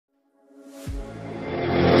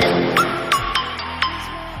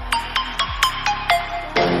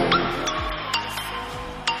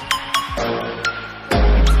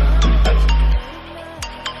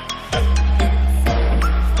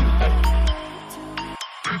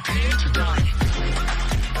Prepare to die.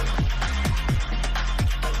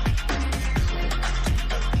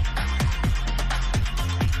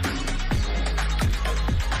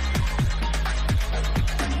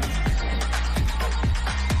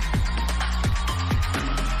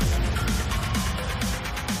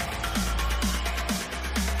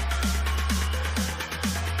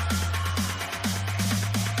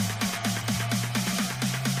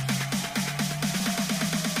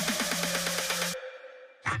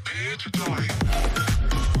 Prepare to die.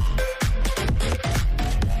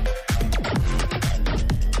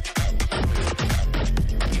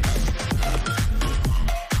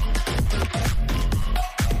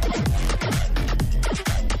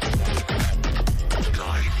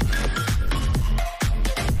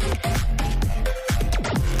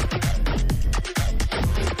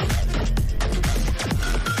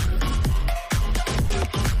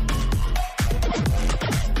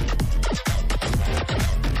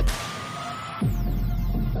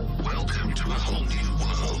 Welcome to a whole new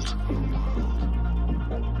world.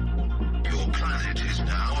 Your planet is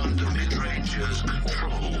now under Mid-Ranger's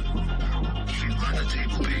control. Humanity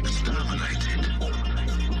will be exterminated.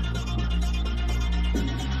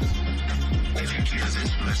 If you hear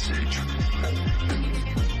this message,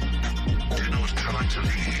 do not try to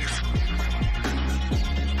leave.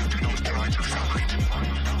 Do not try to fight.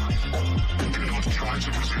 Do not try to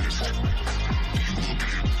resist. You will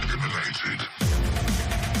be eliminated.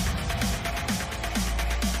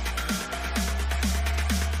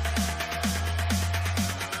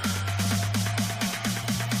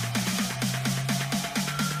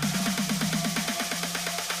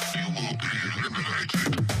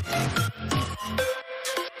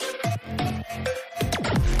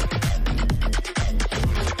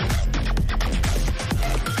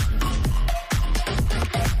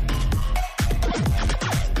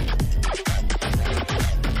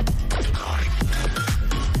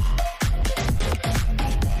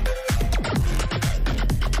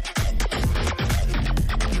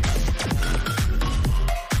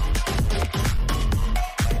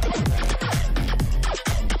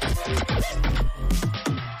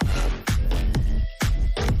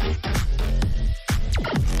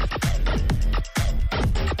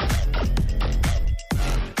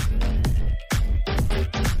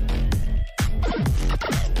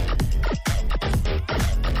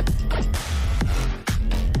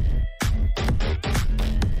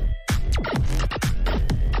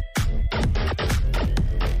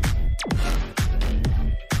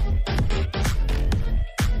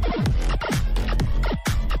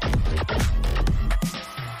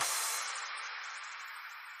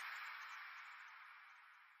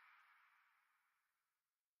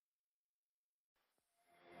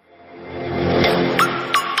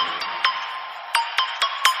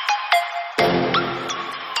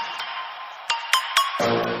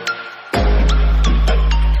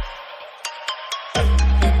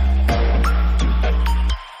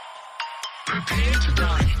 Prepare to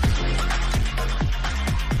die.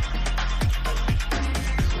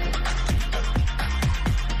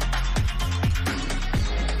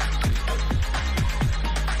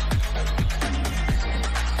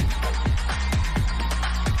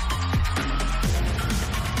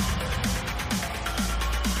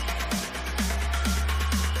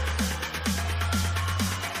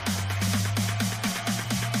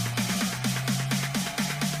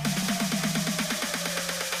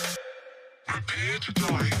 Prepare to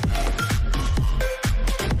die.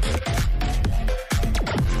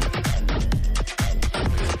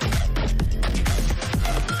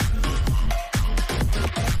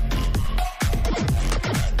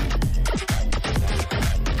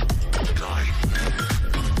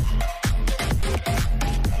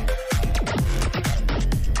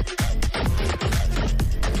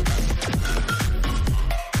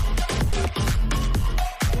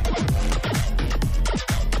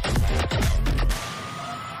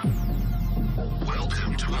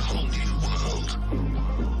 Welcome to a whole new world.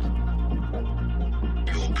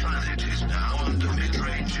 Your planet is now under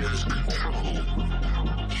Mid-Ranger's control.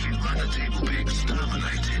 Humanity will be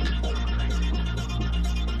exterminated.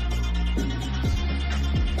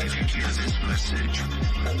 If you hear this message,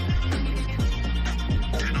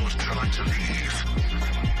 do not try to leave.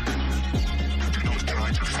 Do not try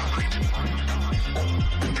to fight.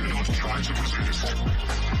 Do not try to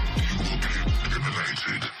resist.